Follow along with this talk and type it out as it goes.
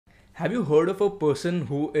Have you heard of a person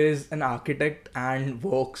who is an architect and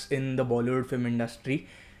works in the Bollywood film industry?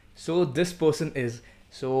 So this person is.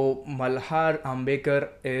 So Malhar Ambekar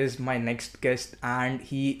is my next guest, and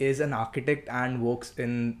he is an architect and works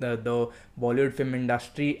in the Bollywood film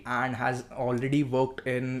industry and has already worked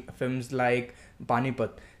in films like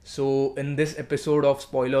Panipat. So in this episode of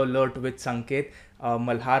Spoiler Alert with Sanket,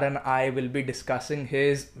 Malhar and I will be discussing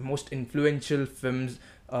his most influential films,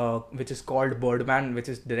 which is called Birdman, which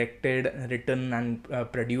is directed, written,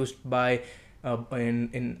 and produced by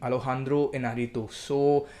in Alejandro Inarritu.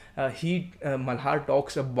 So Malhar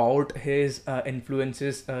talks about his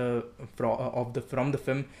influences from the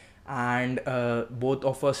film, and both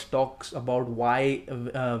of us talks about why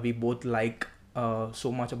we both like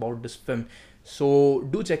so much about this film. So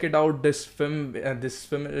do check it out. This film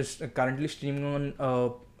is currently streaming on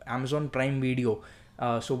Amazon Prime Video.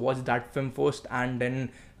 So watch that film first, and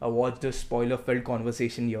then watch the spoiler-filled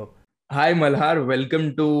conversation here. Hi Malhar,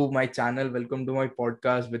 welcome to my channel. Welcome to my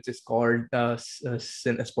podcast, which is called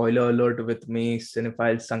Spoiler Alert with me,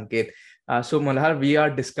 Cinephile Sanket. So Malhar, we are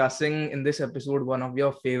discussing in this episode one of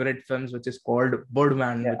your favorite films, which is called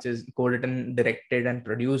Birdman, Yeah, which is co-written, directed, and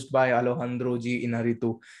produced by Alejandro G.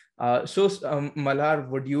 Inarritu. Malhar,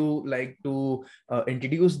 would you like to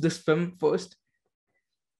introduce this film first?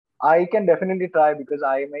 I can definitely try because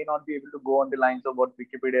I may not be able to go on the lines of what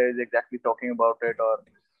Wikipedia is exactly talking about it, or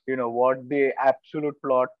what the absolute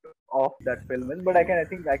plot of that film is. But I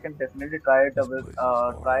think I can definitely try it with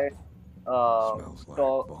try uh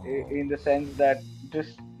in the sense that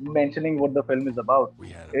just mentioning what the film is about.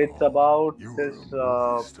 It's about this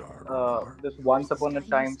once upon a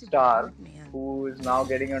time star who is now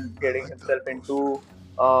getting himself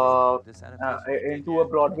uh, into a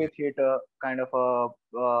Broadway theater kind of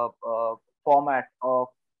format of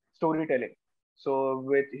storytelling. So,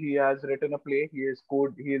 with he has written a play, he is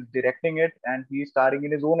directing it, and he is starring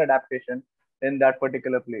in his own adaptation in that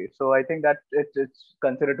particular play. So, I think that it's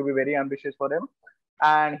considered to be very ambitious for him,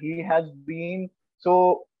 and he has been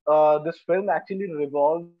so. This film actually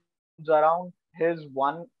revolves around his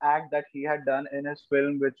one act that he had done in his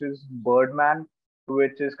film, which is Birdman,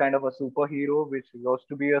 which is kind of a superhero, which was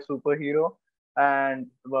to be a superhero. And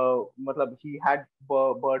matlab, he had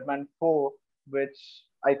Birdman 4, which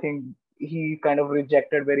I think he kind of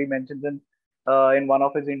rejected, where he mentions in one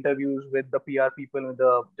of his interviews with the PR people, with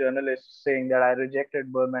the journalists, saying that I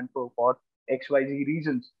rejected Birdman 4 for XYZ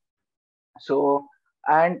reasons. So,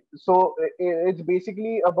 and so it's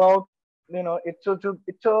basically about, it's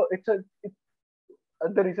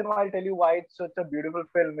the reason why I'll tell you why it's such a beautiful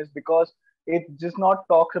film is because it just not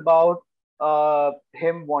talks about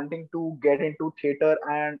him wanting to get into theater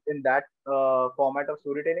and in that format of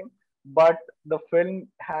storytelling, but the film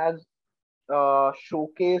has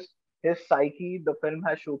showcased his psyche. The film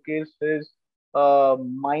has showcased his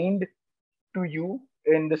mind to you,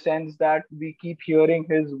 in the sense that we keep hearing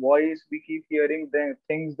his voice, we keep hearing the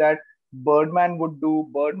things that Birdman would do.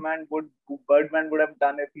 Birdman would have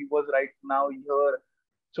done if he was right now here.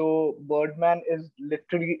 So Birdman is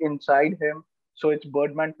literally inside him. So it's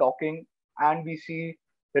Birdman talking, and we see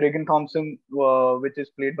Regan Thompson, which is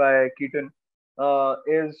played by Keaton, uh,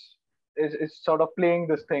 is is sort of playing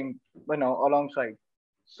this thing, alongside.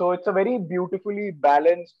 So it's a very beautifully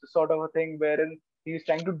balanced sort of a thing wherein he's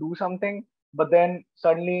trying to do something, but then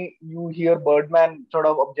suddenly you hear Birdman sort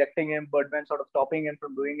of objecting him, Birdman sort of stopping him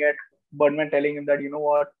from doing it, Birdman telling him that, you know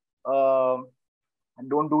what, um,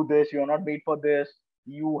 don't do this, you're not made for this,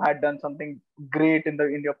 you had done something great in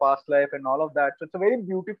your past life and all of that. So it's a very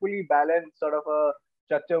beautifully balanced sort of a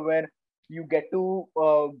structure where you get to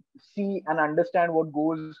see and understand what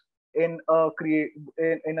goes in a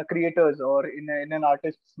creator's or in an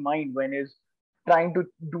artist's mind when he's trying to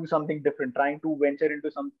do something different, trying to venture into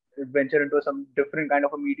some different kind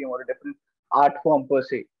of a medium or a different art form per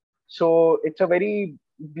se. So it's a very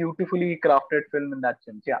beautifully crafted film in that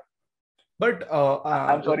sense. Yeah. But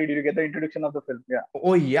I'm sorry, did you get the introduction of the film? Yeah.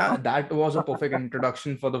 oh yeah, that was a perfect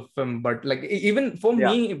introduction for the film. But like even for Yeah.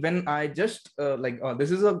 me, when I just this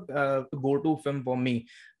is a go-to film for me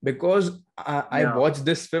because I Yeah. watch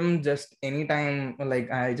this film just anytime. Like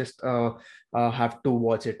I just have to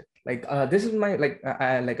watch it. Like this is my like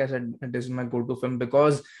I said, this is my go-to film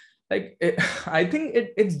because I think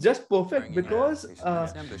it's just perfect because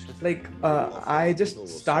I just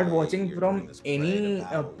start watching from any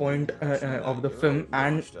point of the film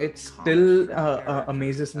and it still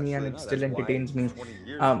amazes me and it still entertains me.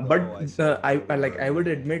 But I would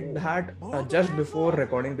admit that just before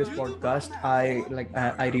recording this podcast, I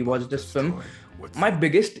rewatched this film my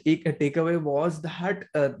biggest takeaway was that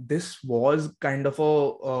this was kind of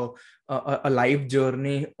a life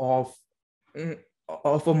journey mm,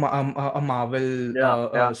 of a Marvel Yeah,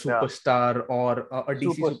 yeah, yeah. superstar or a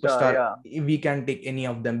DC Superstar, superstar. yeah, We can take any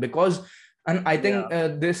of them, because, and I yeah.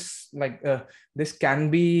 think this can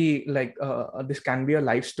be this can be a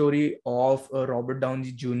life story of Robert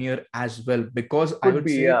Downey Jr. as well, because I Could would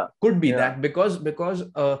be, say yeah, could be yeah. that, because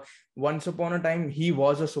once upon a time he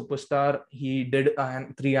was a superstar. He did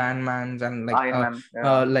three Iron Mans and Iron Man,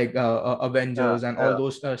 yeah, yeah, Avengers and all yeah,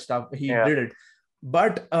 those stuff. He yeah, did it,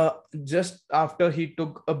 but just after he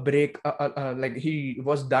took a break, like he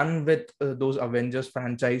was done with those Avengers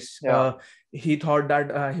franchise, yeah, he thought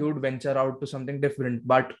that he would venture out to something different.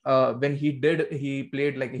 But when he did, he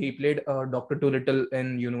played Dr. Dolittle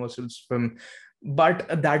in Universal's film, but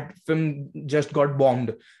that film just got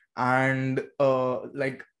bombed. And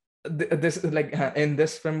this like in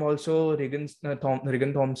this film also, Regan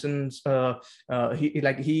Thompson's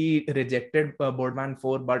he rejected Birdman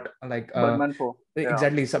 4, but Birdman 4, yeah,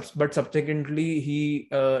 exactly. But subsequently, he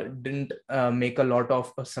didn't make a lot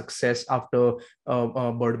of success after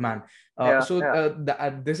Birdman. yeah,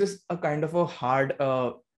 yeah, This is a kind of a hard,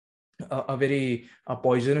 a very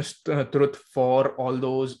poisonous truth for all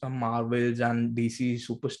those Marvels and DC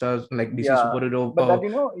superstars, like DC yeah. superhero. But that,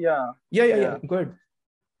 yeah, Yeah, yeah, yeah. yeah, Good.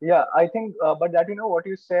 yeah. I think, but that, what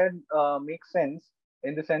you said makes sense,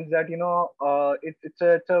 in the sense that, it's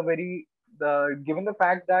a very, given the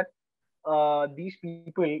fact that these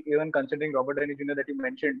people, even considering Robert Downey Jr. that you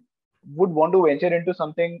mentioned, would want to venture into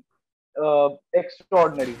something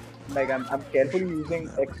extraordinary. Like, I'm carefully using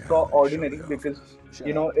extraordinary, because it's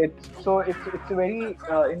a very,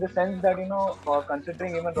 in the sense that,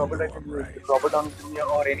 considering even Robert Downey Jr.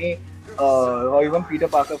 or any or even Peter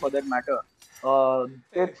Parker for that matter,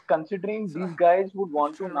 it's considering these guys would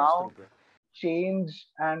want to now change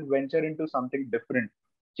and venture into something different,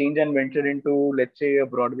 change and venture into, let's say, a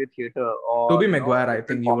Broadway theater, or Toby a Maguire, I different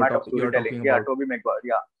think format of you're storytelling. talking Yeah, about. Tobey Maguire,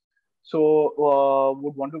 yeah. So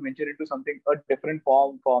would want to venture into something, a different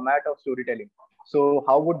format of storytelling. So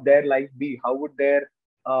how would their life be? How would their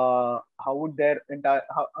entire,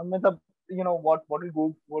 I mean, what will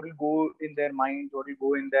go in their minds, what will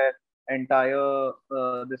go in their entire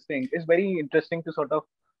this thing is very interesting to sort of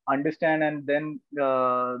understand. And then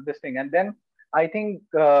this thing, and then I think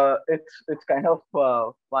it's kind of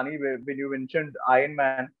funny when you mentioned Iron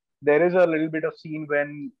Man. There is a little bit of scene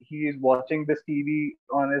when he is watching this TV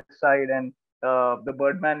on his side, and the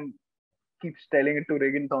Birdman keeps telling it to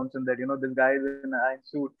Regan Thompson that, this guy is in an iron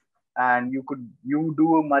suit, and you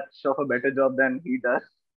do much of a better job than he does.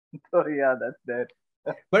 So yeah, that's there.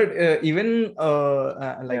 But even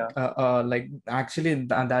Yeah, actually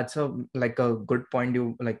that's a good point,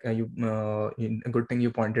 a good thing you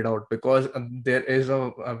pointed out, because there is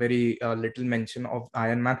a very little mention of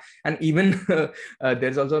Iron Man. And even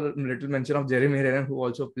there's also a little mention of Jeremy Renner, who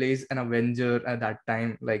also plays an Avenger at that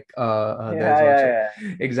time. yeah, There's yeah, also yeah,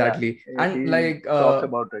 yeah. exactly. And He talks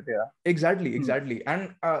about it. Yeah. exactly, Hmm. exactly.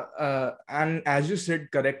 And as you said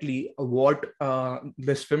correctly, what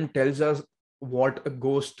this film tells us, what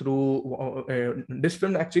goes through this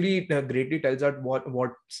film actually greatly tells us what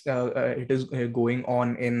it is going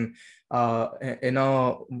on in a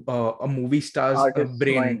movie star's Artist's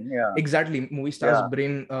brain. mind. Yeah, Exactly, movie star's yeah,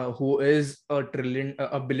 brain, who is a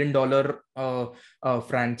billion-dollar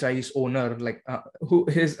franchise owner, who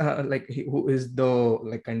is the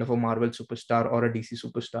like kind of a Marvel superstar or a DC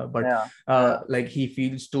superstar, but yeah, yeah, like he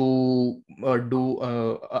feels to do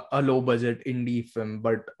a low budget indie film,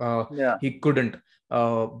 but yeah, he couldn't.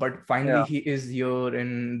 But finally yeah, he is here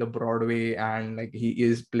in the Broadway, and like he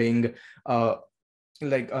is playing uh,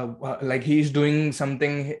 like he's doing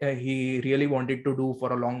something he really wanted to do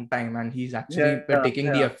for a long time, and he's actually yeah,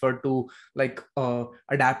 taking the yeah, effort to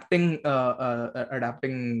adapting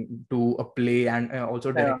to a play, and also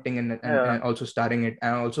yeah, directing, yeah, and also starring it,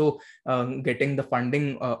 and also getting the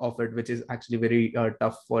funding of it, which is actually very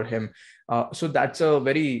tough for him. So that's a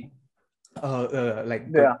very good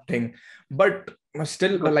yeah. thing. But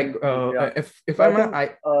still, Good thing to do. Yeah. if So I I'm think,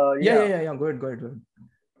 yeah, yeah, yeah. yeah, yeah, go ahead, go ahead, go ahead.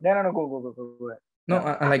 No, no, no. Go ahead. No,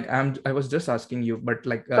 Yeah. I was just asking you, but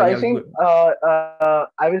So I yeah, think, good.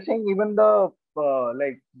 I was saying, even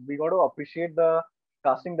we got to appreciate the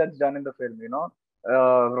casting that's done in the film.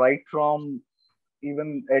 Right from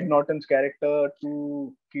even Ed Norton's character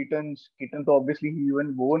to Keaton. So obviously he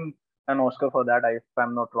even won an Oscar for that, if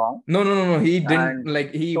I'm not wrong. No, no, no, no. He didn't. And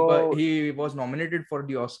Like so he was nominated for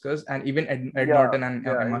the Oscars, and even Ed yeah, Norton and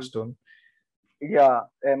yeah, Emma Stone. yeah,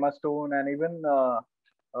 Emma Stone, and even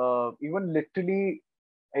literally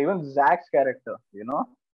even Zach's character.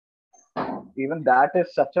 Even that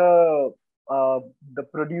is such a uh, the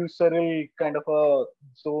producerial kind of a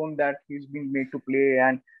zone that he's been made to play,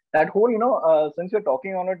 and that whole, since we're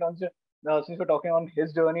talking on it, since we're talking on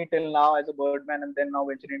his journey till now as a Birdman, and then now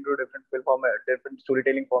venturing into a different film format, different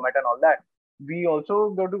storytelling format, and all that, we also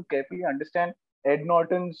got to carefully understand Ed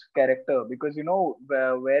Norton's character, because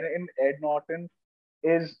wherein Ed Norton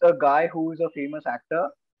is a guy who is a famous actor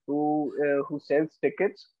who sells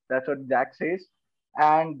tickets. That's what Jack says,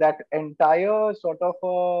 and that entire sort of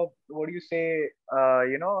what do you say?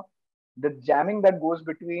 The jamming that goes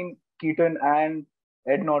between Keaton and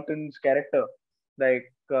Ed Norton's character, like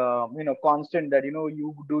constant, that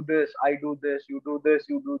you do this, I do this, you do this,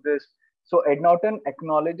 you do this. So Ed Norton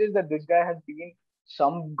acknowledges that this guy has been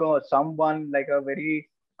someone like a very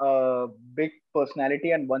big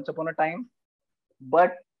personality and once upon a time,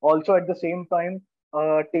 but also at the same time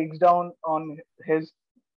takes down on his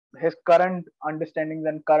his current understandings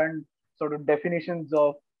and current sort of definitions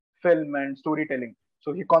of film and storytelling.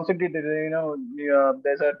 So he concentrated, I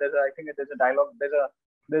think there's a dialogue,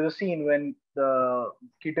 there's a scene when the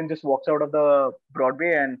Keaton just walks out of the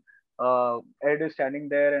Broadway, and Ed is standing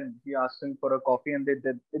there and he asks him for a coffee, and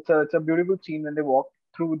it's a beautiful scene when they walk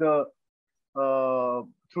through the uh,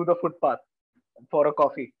 through the footpath for a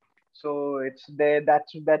coffee. So it's there.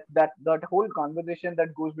 That whole conversation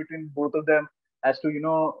that goes between both of them as to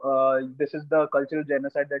this is the cultural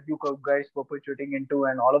genocide that you guys perpetuating into,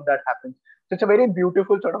 and all of that happens. So it's a very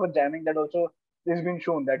beautiful sort of a jamming that also is being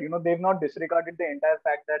shown, that they've not disregarded the entire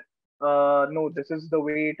fact that no, this is the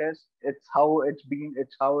way it is. It's how it's been.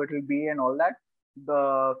 It's how it will be, and all that.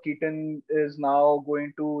 The Keaton is now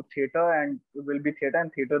going to theater and will be theater,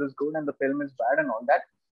 and theater is good and the film is bad and all that.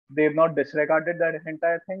 They've not disregarded that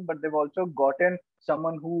entire thing, but they've also gotten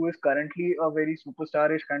someone who is currently a very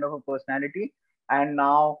superstarish kind of a personality, and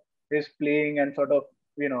now is playing and sort of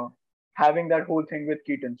having that whole thing with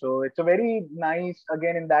Keaton. So it's a very nice,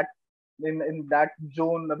 again, in that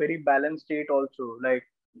zone, a very balanced state also. Like,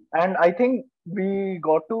 and I think we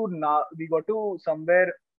got to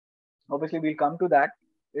somewhere, obviously we'll come to that,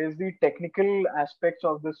 is the technical aspects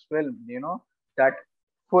of this film, that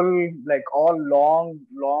full, like, all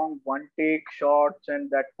long one take shots, and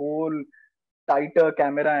that whole tighter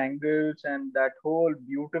camera angles, and that whole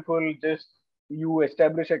beautiful, just you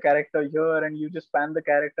establish a character here and you just pan the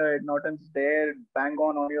character, Ed Norton's there bang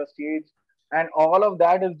on your stage, and all of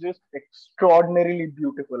that is just extraordinarily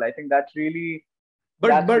beautiful. I think But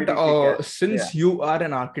that's but really kick ass. Yeah. since you are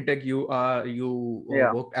an architect, you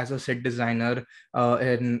Yeah. work as a set designer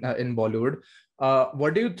in Bollywood.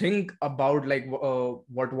 What do you think about, like,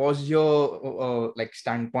 what was your like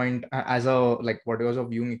standpoint as a, like, what was your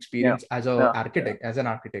viewing Yeah. experience as a Yeah. Yeah. architect, as an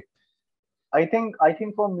architect? I think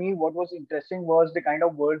for me, what was interesting was the kind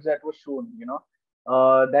of worlds that were shown.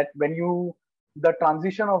 That when you the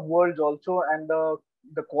transition of worlds also, and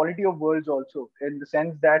the quality of worlds also, in the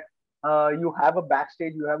sense that you have a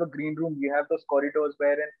backstage, you have a green room, you have those corridors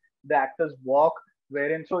wherein the actors walk,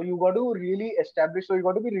 wherein, so you got to really establish. So you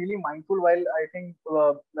got to be really mindful while, I think,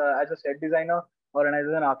 as a set designer or as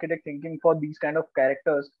an architect, thinking for these kind of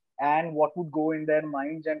characters and what would go in their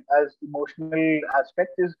minds, and as emotional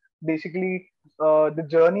aspect is basically the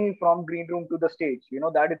journey from green room to the stage.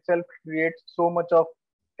 That itself creates so much of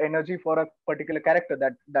energy for a particular character.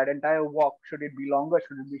 That entire walk, should it be longer,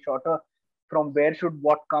 should it be shorter, from where should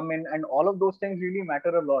what come in, and all of those things really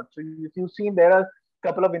matter a lot. So if you've seen, there are a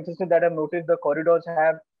couple of instances that I've noticed. The corridors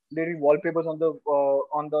have little wallpapers on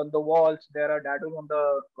the walls. There are dados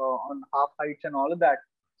on half heights and all of that.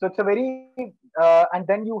 So it's a very and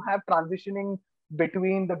then you have transitioning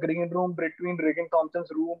between the green room, between Regan Thompson's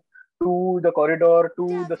room, to the corridor, to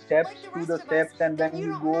Dad, the like steps, the to rest the of us, steps, and then you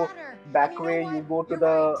you don't go matter. And back you know way. what? You go to You're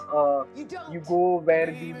right. You you don't. go where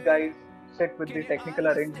these guys Baby, sit with can the you technical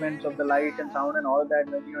arrangements understand of me the light and sound and now? all that.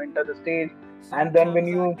 When you enter the stage, and then when Sometimes I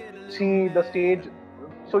you get a little see the stage,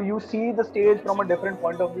 mad. so you see the stage Don't from you a different know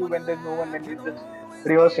point I of view wanna when there's no one, when laugh you're and just always be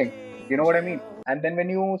rehearsing. an You know what I mean? angel? And then when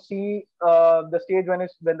you see the stage,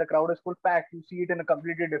 when the crowd is full packed, you see it in a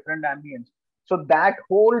completely different ambience. So that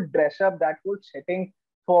whole dress up, that whole setting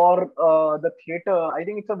for the theater, I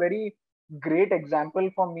think it's a very great example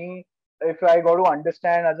for me. If I got to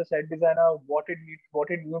understand as a set designer what it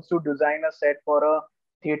means to design a set for a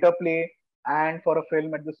theater play and for a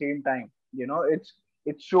film at the same time.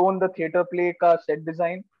 It's shown the theater play ka set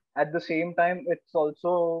design. At the same time, it's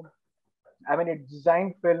also, I mean, it's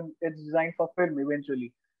designed for film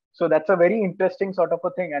eventually. So that's a very interesting sort of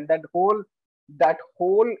a thing. And that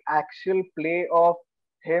whole actual play of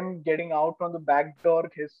him getting out from the back door,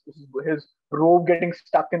 his robe getting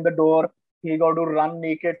stuck in the door, he got to run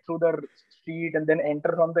naked through the street and then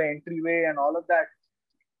enter from the entryway and all of that.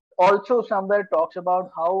 Also somewhere talks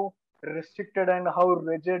about how restricted and how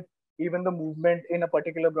rigid even the movement in a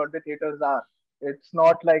particular Broadway theaters are. It's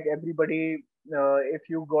not like everybody, if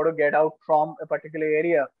you got to get out from a particular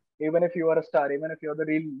area, even if you are a star, even if you're the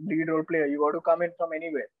real lead role player, you got to come in from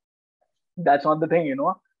anywhere. That's not the thing, you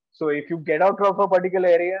know. So if you get out of a particular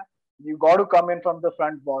area, you got to come in from the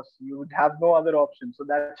front, boss. You would have no other option. So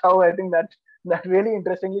that's how I think that really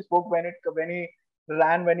interestingly spoke when he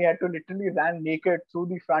had to literally ran naked through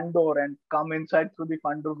the front door and come inside through the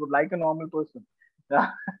front door like a normal person,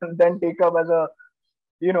 and then take up as a,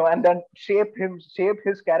 you know, and then shape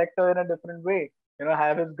his character in a different way. You know,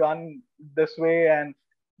 have his gun this way and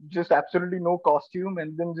just absolutely no costume,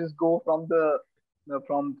 and then just go from the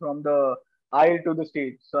from the aisle to the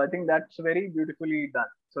stage. So I think that's very beautifully done.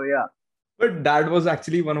 So yeah. But that was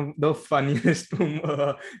actually one of the funniest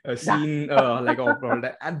scene like overall.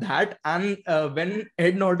 And that, and when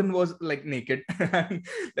Ed Norton was like naked, and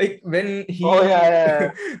like when Oh yeah, he,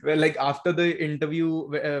 yeah, well, like after the interview,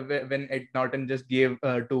 when Ed Norton just gave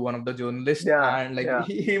to one of the journalists, yeah, and like yeah,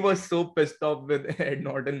 he was so pissed off with Ed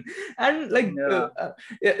Norton, and like yeah.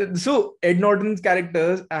 yeah, so Ed Norton's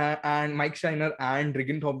characters and Mike Shiner and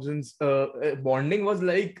Regan Thompson's bonding was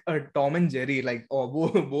like Tom and Jerry. Like, oh,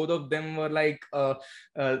 both of them were like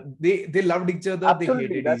they loved each other, they Absolutely.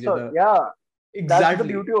 hated each That's all. other. Yeah, that's the Exactly.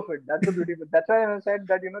 beauty of it. That's the beauty of it. That's why I said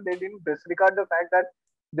that, you know, they didn't disregard the fact that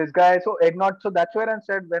this guy. So Egnot. So that's where I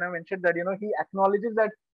said when I mentioned that, you know, he acknowledges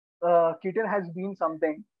that Keaton has been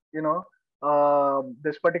something. You know,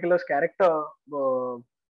 this particular character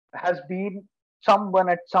has been someone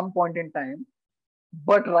at some point in time,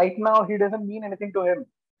 but right now he doesn't mean anything to him.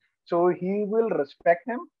 So he will respect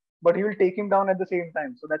him, but he will take him down at the same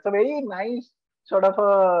time. So that's a very nice sort of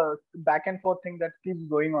a back and forth thing that keeps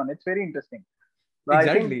going on. It's very interesting. I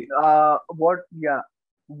think Exactly. yeah,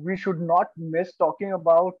 we should not miss talking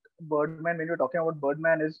about Birdman when you're talking about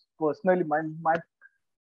Birdman is personally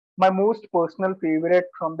my most personal favorite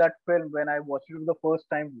from that film when I watched it for the first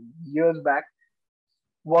time years back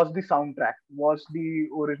was the soundtrack, was the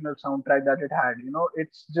original soundtrack that it had. You know,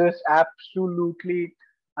 it's just absolutely,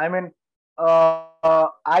 I mean,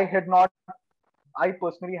 I had not, I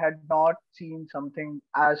personally had not seen something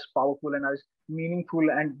as powerful and as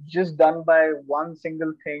meaningful and just done by one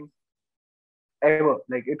single thing ever.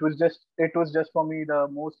 Like it was just for me the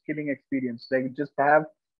most killing experience. Like just have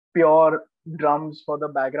pure drums for the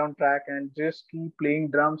background track and just keep playing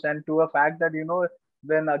drums, and to a fact that, you know,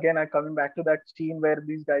 when again I coming back to that scene where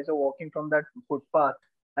these guys are walking from that footpath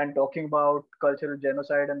and talking about cultural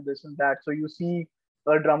genocide and this and that. So you see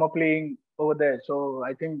a drummer playing over there. So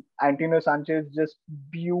I think Antonio Sanchez just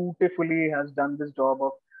beautifully has done this job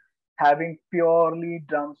of having purely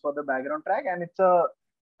drums for the background track, and it's a,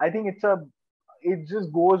 I think it's a, it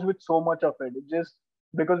just goes with so much of it. It just,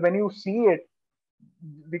 because when you see it,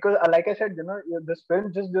 because like I said, you know, this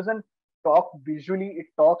film just doesn't talk visually. It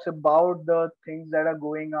talks about the things that are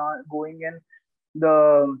going in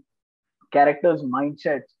the character's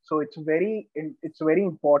mindsets. So it's very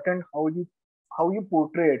important how you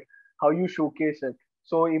portray it, how you showcase it.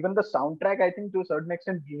 So even the soundtrack, I think, to a certain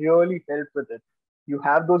extent, really helped with it. You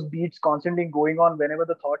have those beats constantly going on whenever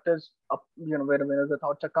the thought is up, you know, whenever the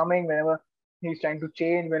thoughts are coming, whenever he's trying to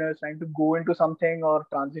change, whenever he's trying to go into something or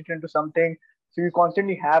transition into something. So you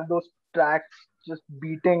constantly have those tracks just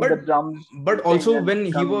beating, the but drums but beating also and when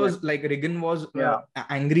he coming in. was like Regan was Yeah.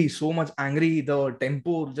 angry, so much angry, the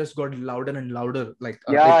tempo just got louder and louder, like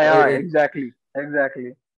Yeah, yeah, exactly,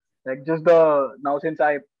 exactly. Like just the now since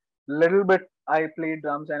I little bit I play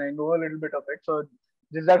drums and I know a little bit of it, so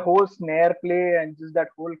just that whole snare play and just that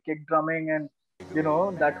whole kick drumming and, you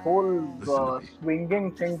know, that whole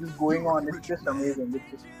swinging thing just going on. It's just amazing.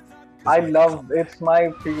 It's just, I love. It's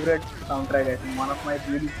my favorite soundtrack. I think one of my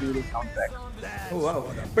really favorite soundtracks. Oh wow!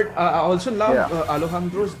 But I also Yeah. love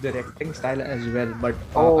Alejandro's directing style as well. But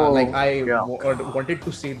like Oh I yeah. wanted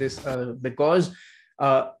to say this because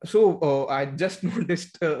I just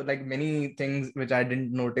noticed like many things which I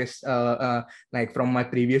didn't notice like from my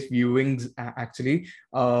previous viewings. Actually,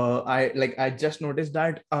 I just noticed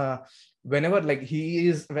that whenever like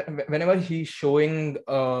whenever he's showing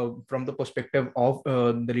from the perspective of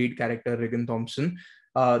the lead character Regan Thompson,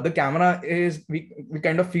 the camera is, we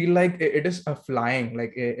kind of feel like it is flying,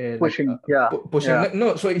 Pushing. Yeah. pushing, Yeah. like,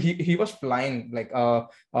 no, so he was flying like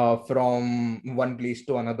from one place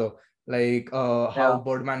to another. like how Yeah.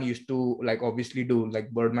 Birdman used to like obviously do. Like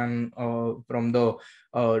Birdman, from the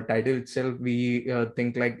title itself, we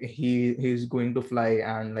think like he's going to fly,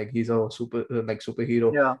 and like he's a like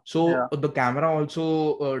superhero. Yeah. So Yeah. the camera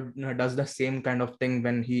also does the same kind of thing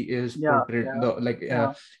when he is Yeah. portrayed, Yeah. the like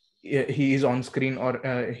Yeah. he is on screen, or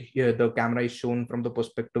the camera is shown from the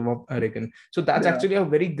perspective of Regan. So that's Yeah. actually a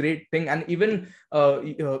very great thing, and even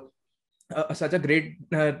such a great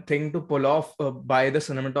thing to pull off by the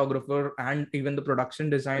cinematographer and even the production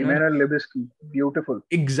designer. Emanuel Lubezki. Beautiful.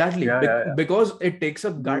 Exactly, Yeah. Yeah. Yeah. because it takes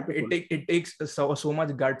a gut. Beautiful. It takes so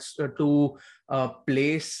much guts to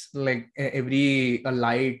place like every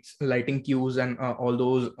lighting cues, and all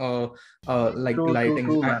those like True. True. lightings,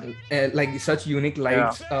 True, man. and like such unique Yeah.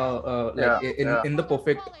 lights like Yeah. Yeah. in the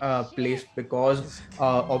perfect place, because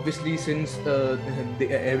obviously since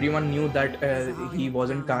everyone knew that he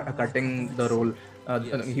wasn't cutting the role,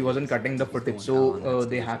 he wasn't cutting the footage, so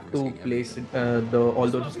they have to place the all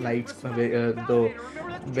those lights the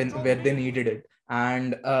when where they needed it.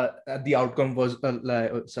 And the outcome was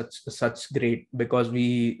such great, because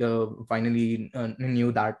we finally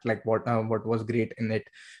knew that like what was great in it.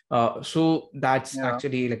 So that's Yeah.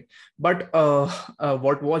 actually like, but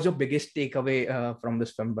what was your biggest takeaway from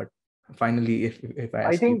this film? But finally, if I I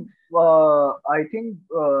ask you. think. I think.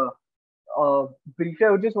 Briefly, I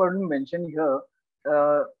would just want to mention here.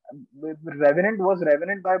 Uh, Revenant was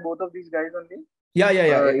Revenant by both of these guys only. Yeah.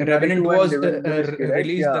 Revenant Inaritu and was Lubezki, right?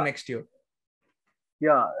 released the Yeah. next year.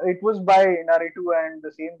 Yeah. It was by Inaritu and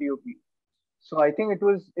the same DOP. So I think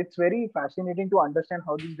it's very fascinating to understand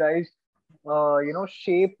how these guys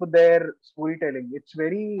shape their storytelling. It's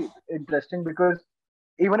very interesting because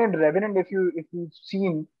even in Revenant, if you've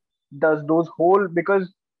seen does those whole,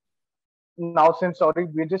 because now, since, sorry,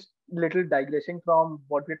 we're just little digressing from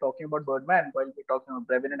what we're talking about Birdman while we're talking about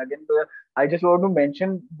Revenant again. But I just want to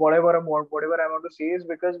mention whatever I want to say is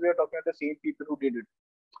because we are talking about the same people who did it.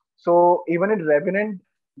 So even in Revenant,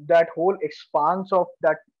 that whole expanse of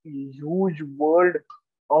that huge world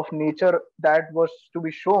of nature that was to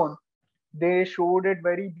be shown, they showed it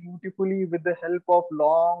very beautifully with the help of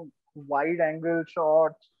long, wide angle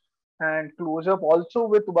shots and close up, also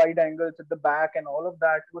with wide angles at the back, and all of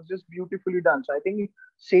that was just beautifully done. So I think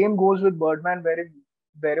same goes with Birdman,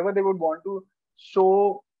 wherever they would want to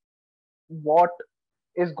show what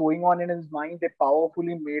is going on in his mind, they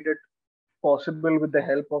powerfully made it possible with the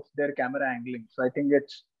help of their camera angling. So I think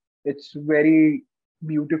it's very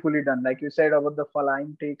beautifully done, like you said about the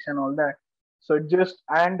flying takes and all that. So it just,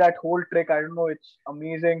 and that whole trick, I don't know, it's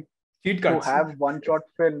amazing Cheat to cuts. have one shot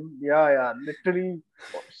film. Yeah, yeah, literally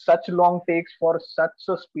such long takes for such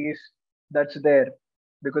a space that's there,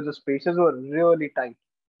 because the spaces were really tight.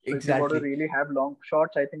 So if you got to Exactly. really have long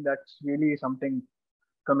shots, I think that's really something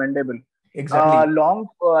commendable. Exactly.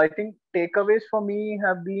 I think takeaways for me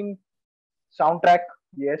have been soundtrack.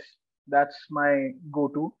 Yes, that's my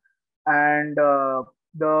go-to, and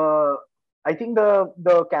the I think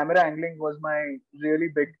the camera angling was my really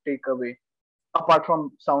big takeaway. Apart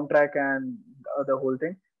from soundtrack and the whole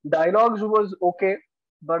thing, dialogues was okay,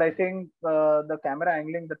 but I think the camera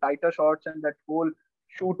angling, the tighter shots, and that whole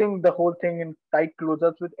shooting the whole thing in tight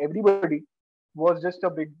close-ups with everybody was just a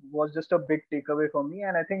big takeaway for me.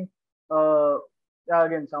 And I think uh, yeah,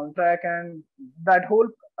 again, soundtrack and that whole,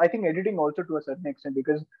 I think editing also to a certain extent,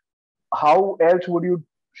 because how else would you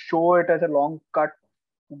show it as a long cut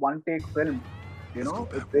one take film? It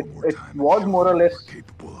was more or less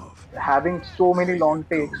having so many long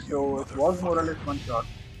takes, so it was more or less one shot.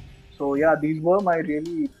 So yeah, these were my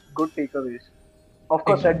really good takeaways. Of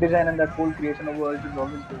course, set design and that whole creation of worlds is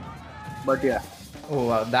always good. But yeah, Oh,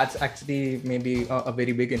 wow. That's actually maybe a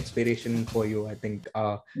very big inspiration for you, I think.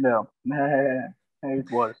 yeah,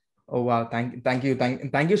 it was. Oh, wow. Thank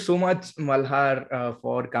you so much, Malhar,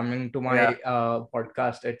 for coming to Yeah, my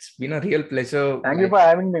podcast. It's been a real pleasure. thank you Like, for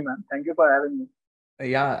having me, man. Thank you for having me.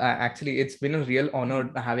 yeah, actually, it's been a real honor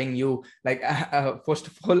Mm. having you. Like, first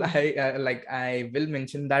of all, I will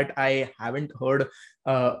mention that I haven't heard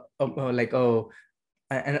like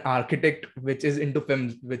an architect which is into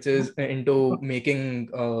films, which is into making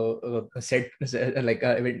a set, which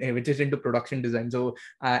is into production design. So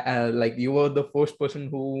like you were the first person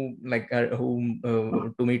who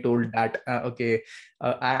who to me told that okay,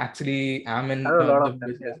 I actually am I in have a lot the of them.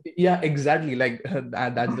 business. Yeah, Yeah, exactly, like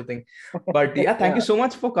that's the thing. But yeah, thank you yeah. so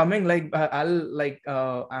much for coming. Like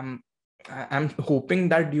I'm hoping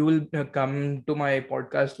that you will come to my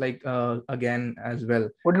podcast like again as well.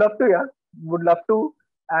 Would love to, yeah. Would love to,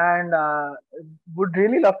 and would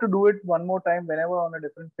really love to do it one more time whenever on a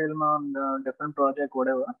different film, on a different project,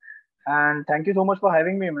 whatever. And thank you so much for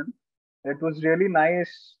having me, man. It was really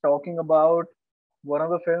nice talking about one of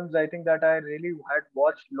the films I think that I really had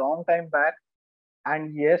watched long time back.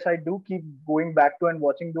 And yes, I do keep going back to and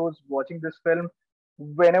watching this film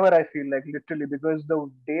whenever I feel like, literally, because the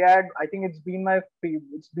day I think it's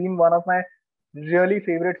been one of my really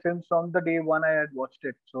favorite films from the day one I had watched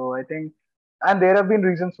it. So I think, and there have been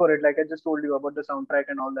reasons for it, like I just told you about the soundtrack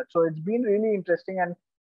and all that. So it's been really interesting, and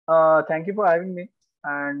thank you for having me.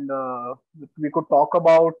 And we could talk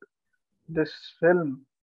about this film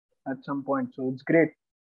at some point. So it's great.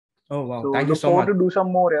 Oh wow, So thank you look so forward much. to do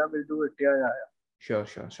some more. Yeah, we'll do it. Yeah, yeah, Sure,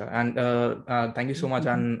 sure, sure. And thank you so much,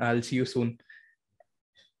 yeah. and I'll see you soon.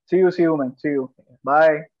 See you, man. See you.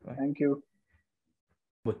 Bye. Bye. Thank you.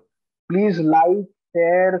 Bye. Please like,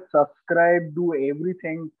 share, subscribe, do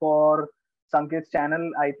everything for Sanket's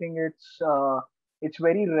channel. I think it's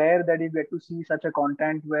very rare that you get to see such a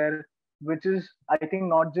content which is, I think,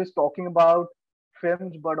 not just talking about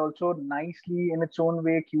films but also nicely in its own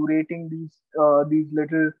way curating these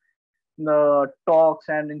little talks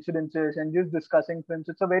and incidences and just discussing films.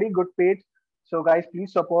 It's a very good page. So guys,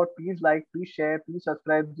 please support, please like, please share, please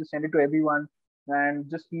subscribe, just send it to everyone, and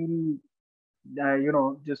just feel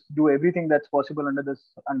just do everything that's possible under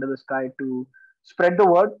the sky to spread the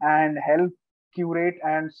word and help curate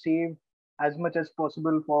and save as much as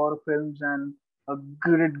possible for films and a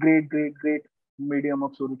great medium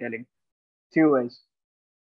of storytelling. See you guys.